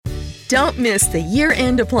Don't miss the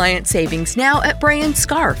year-end appliance savings now at Bray &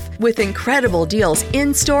 Scarf with incredible deals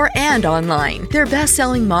in-store and online. Their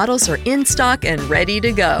best-selling models are in stock and ready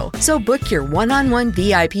to go. So book your one-on-one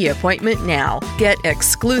VIP appointment now. Get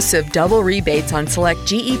exclusive double rebates on select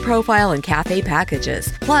GE Profile and Cafe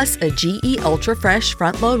packages, plus a GE Ultra Fresh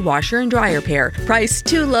front-load washer and dryer pair, priced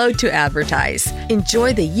too low to advertise.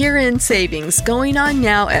 Enjoy the year-end savings going on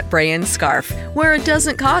now at Bray & Scarf, where it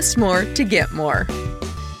doesn't cost more to get more.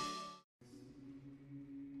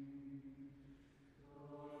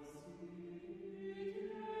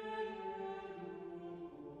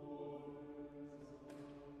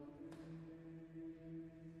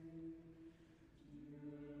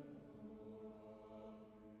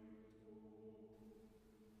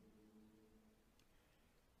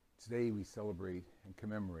 Today we celebrate and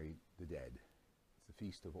commemorate the dead. It's the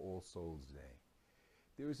Feast of All Souls Day.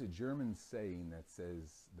 There is a German saying that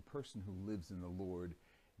says, the person who lives in the Lord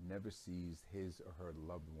never sees his or her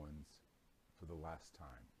loved ones for the last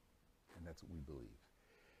time. And that's what we believe.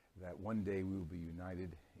 That one day we will be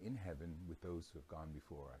united in heaven with those who have gone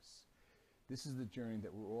before us. This is the journey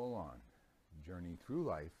that we're all on, journeying through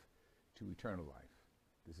life to eternal life.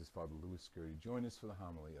 This is Father Louis Scurry. Join us for the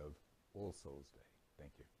homily of All Souls Day.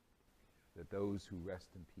 Thank you. That those who rest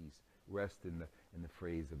in peace rest in the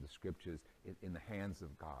phrase of the scriptures, in the hands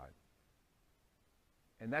of God.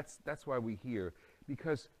 And that's why we're here,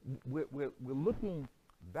 because we're looking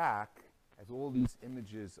back, as all these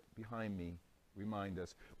images behind me remind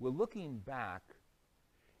us, we're looking back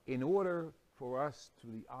in order for us,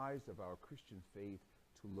 through the eyes of our Christian faith,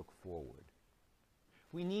 to look forward.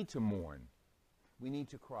 We need to mourn. We need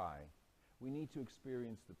to cry. We need to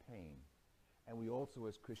experience the pain. And we also,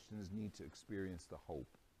 as Christians, need to experience the hope.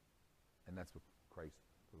 And that's what Christ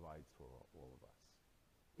provides for all of us.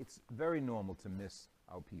 It's very normal to miss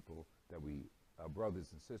our people, our brothers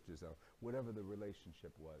and sisters, whatever the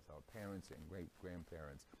relationship was, our parents and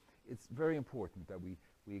great-grandparents. It's very important that we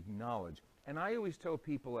acknowledge. And I always tell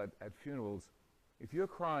people at funerals, if you're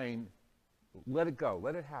crying, let it go,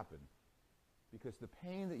 let it happen. Because the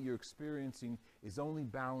pain that you're experiencing is only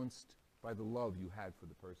balanced by the love you had for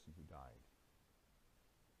the person who died.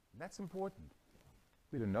 And that's important.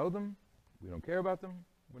 We don't know them, we don't care about them,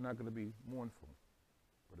 we're not going to be mournful.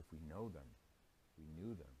 But if we know them, we knew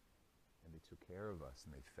them, and they took care of us,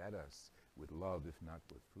 and they fed us with love, if not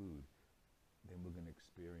with food, then we're going to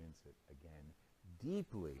experience it again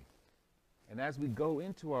deeply. And as we go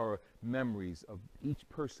into our memories of each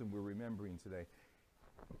person we're remembering today,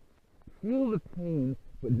 feel the pain,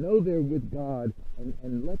 but know they're with God,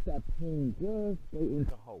 and let that pain just go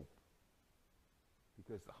into hope.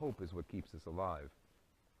 Because the hope is what keeps us alive.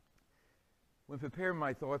 When preparing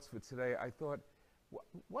my thoughts for today, I thought,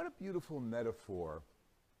 what a beautiful metaphor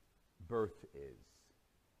birth is.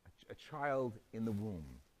 A child in the womb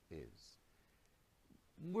is.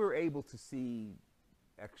 We're able to see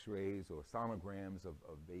x-rays or sonograms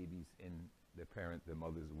of babies in their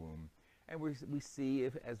mother's womb. And we see,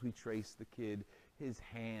 as we trace the kid, his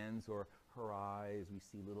hands or her eyes, we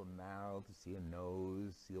see little mouth, we see a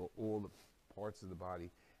nose, see all the parts of the body.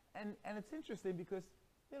 And it's interesting because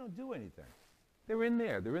they don't do anything. They're in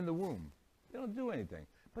there. They're in the womb. They don't do anything.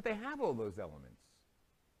 But they have all those elements.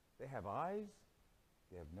 They have eyes.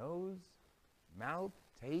 They have nose, mouth,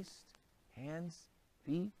 taste, hands,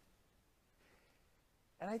 feet.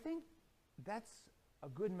 And I think that's a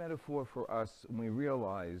good metaphor for us when we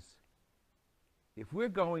realize if we're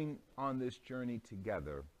going on this journey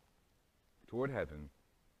together toward heaven,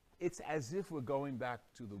 it's as if we're going back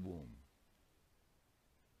to the womb,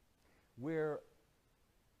 where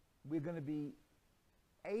we're going to be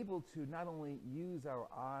able to not only use our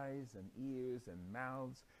eyes and ears and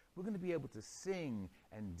mouths, we're going to be able to sing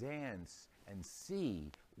and dance and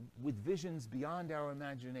see with visions beyond our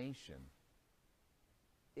imagination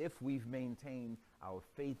if we've maintained our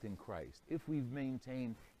faith in Christ, if we've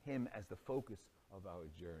maintained Him as the focus of our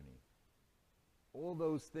journey. All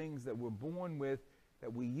those things that we're born with,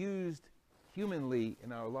 that we used humanly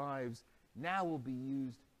in our lives, now will be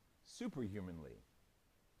used superhumanly,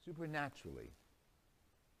 supernaturally,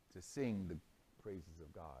 to sing the praises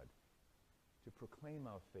of God, to proclaim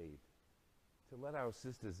our faith, to let our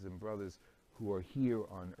sisters and brothers who are here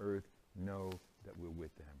on earth know that we're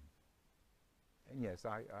with them. And yes,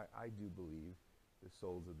 I do believe the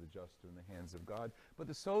souls of the just are in the hands of God, but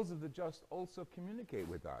the souls of the just also communicate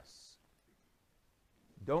with us.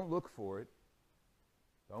 Don't look for it.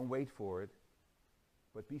 Don't wait for it.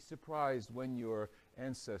 But be surprised when your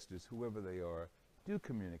ancestors, whoever they are, do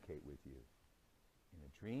communicate with you. In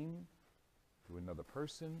a dream, through another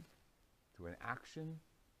person, through an action,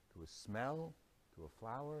 through a smell, through a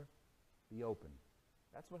flower. Be open.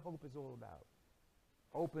 That's what hope is all about.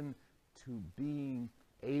 Open to being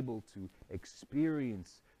able to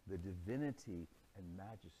experience the divinity and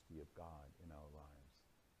majesty of God in our lives.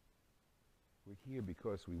 We're here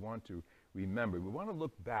because we want to remember. We want to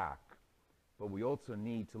look back, but we also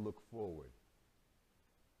need to look forward.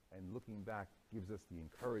 And looking back gives us the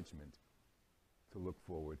encouragement to look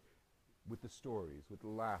forward with the stories, with the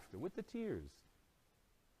laughter, with the tears,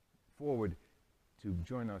 forward to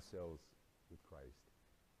join ourselves with Christ.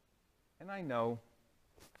 And I know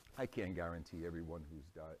I can't guarantee everyone who's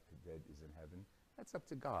dead is in heaven. That's up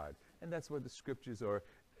to God. And that's why the scriptures are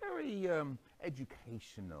very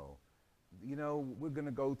educational. You know, we're going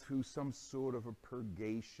to go through some sort of a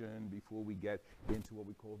purgation before we get into what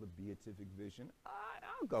we call the beatific vision.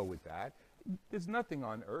 I'll go with that. There's nothing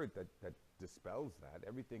on earth that dispels that.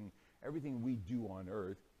 Everything we do on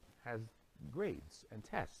earth has grades and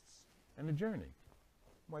tests and a journey.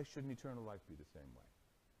 Why shouldn't eternal life be the same way?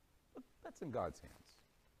 But that's in God's hands.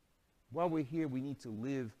 While we're here, we need to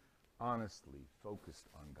live honestly, focused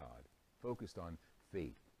on God, focused on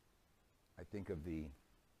faith. I think of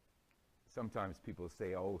sometimes people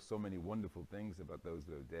say, oh, so many wonderful things about those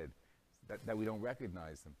that are dead, that we don't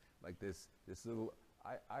recognize them. Like this little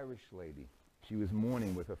Irish lady, she was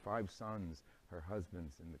mourning with her 5 sons, her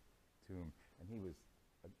husbands in the tomb, and he was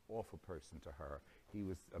an awful person to her. He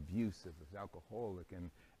was abusive, was alcoholic,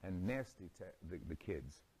 and nasty to the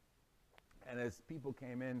kids. And as people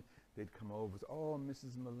came in, they'd come over, oh,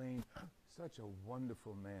 Mrs. Mullane, such a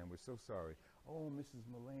wonderful man. We're so sorry. Oh, Mrs.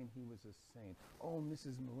 Mullane, he was a saint. Oh,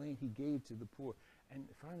 Mrs. Mullane, he gave to the poor. And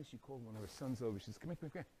finally she called one of her sons over. She says, come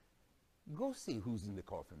here. Go see who's in the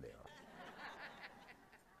coffin there.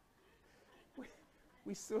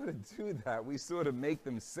 we sort of do that. We sort of make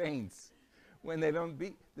them saints when they don't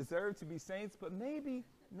deserve to be saints. But maybe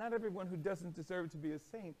not everyone who doesn't deserve to be a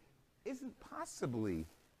saint isn't possibly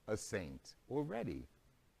a saint already.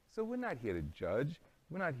 So we're not here to judge.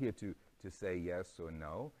 We're not here to say yes or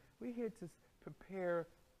no. We're here to prepare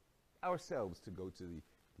ourselves to go to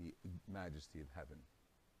the majesty of heaven.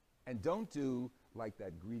 And don't do like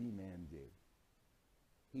that greedy man did.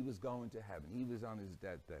 He was going to heaven. He was on his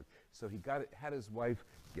deathbed. So he had his wife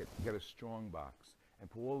get a strong box and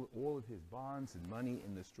put all of his bonds and money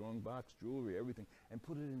in the strong box, jewelry, everything, and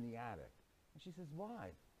put it in the attic. And she says, why?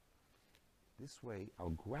 This way I'll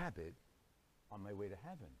grab it on my way to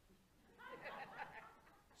heaven.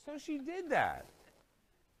 So she did that.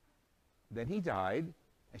 Then he died,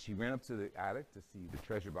 and she ran up to the attic to see the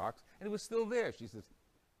treasure box, and it was still there. She says,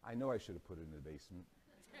 I know I should have put it in the basement.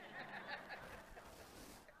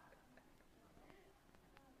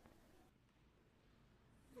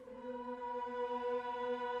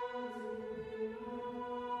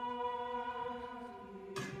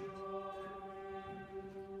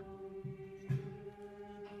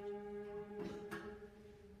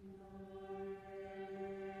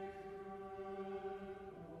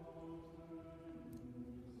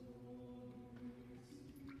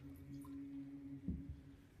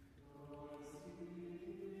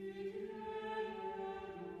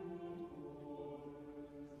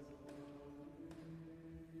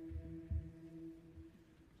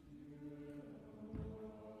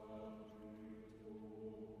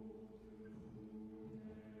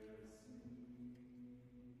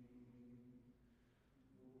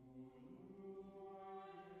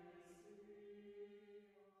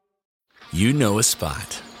 You know a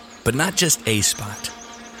spot, but not just a spot,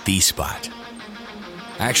 the spot.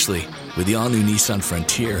 Actually, with the all-new Nissan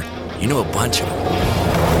Frontier, you know a bunch of them.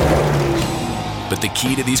 But the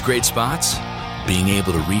key to these great spots? Being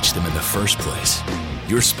able to reach them in the first place.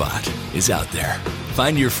 Your spot is out there.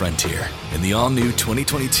 Find your Frontier in the all-new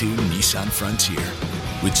 2022 Nissan Frontier.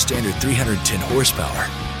 With standard 310 horsepower,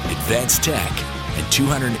 advanced tech, and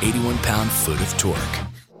 281 pound-foot of torque.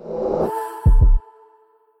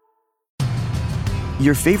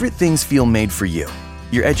 Your favorite things feel made for you.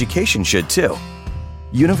 Your education should too.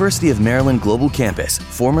 University of Maryland Global Campus,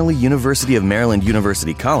 formerly University of Maryland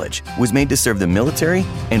University College, was made to serve the military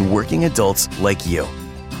and working adults like you.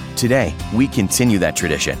 Today, we continue that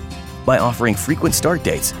tradition by offering frequent start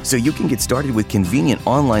dates so you can get started with convenient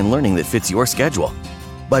online learning that fits your schedule,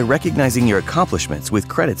 by recognizing your accomplishments with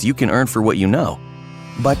credits you can earn for what you know,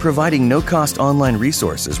 by providing no-cost online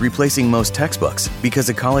resources replacing most textbooks because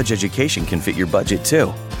a college education can fit your budget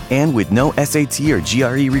too, and with no SAT or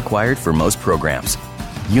GRE required for most programs.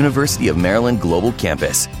 University of Maryland Global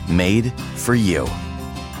Campus, made for you.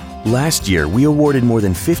 Last year, we awarded more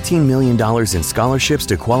than $15 million in scholarships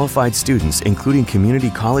to qualified students, including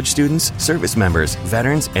community college students, service members,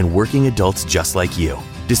 veterans, and working adults just like you.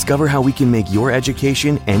 Discover how we can make your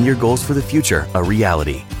education and your goals for the future a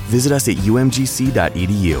reality. Visit us at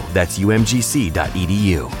umgc.edu. That's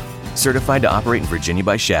umgc.edu. Certified to operate in Virginia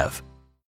by Chev.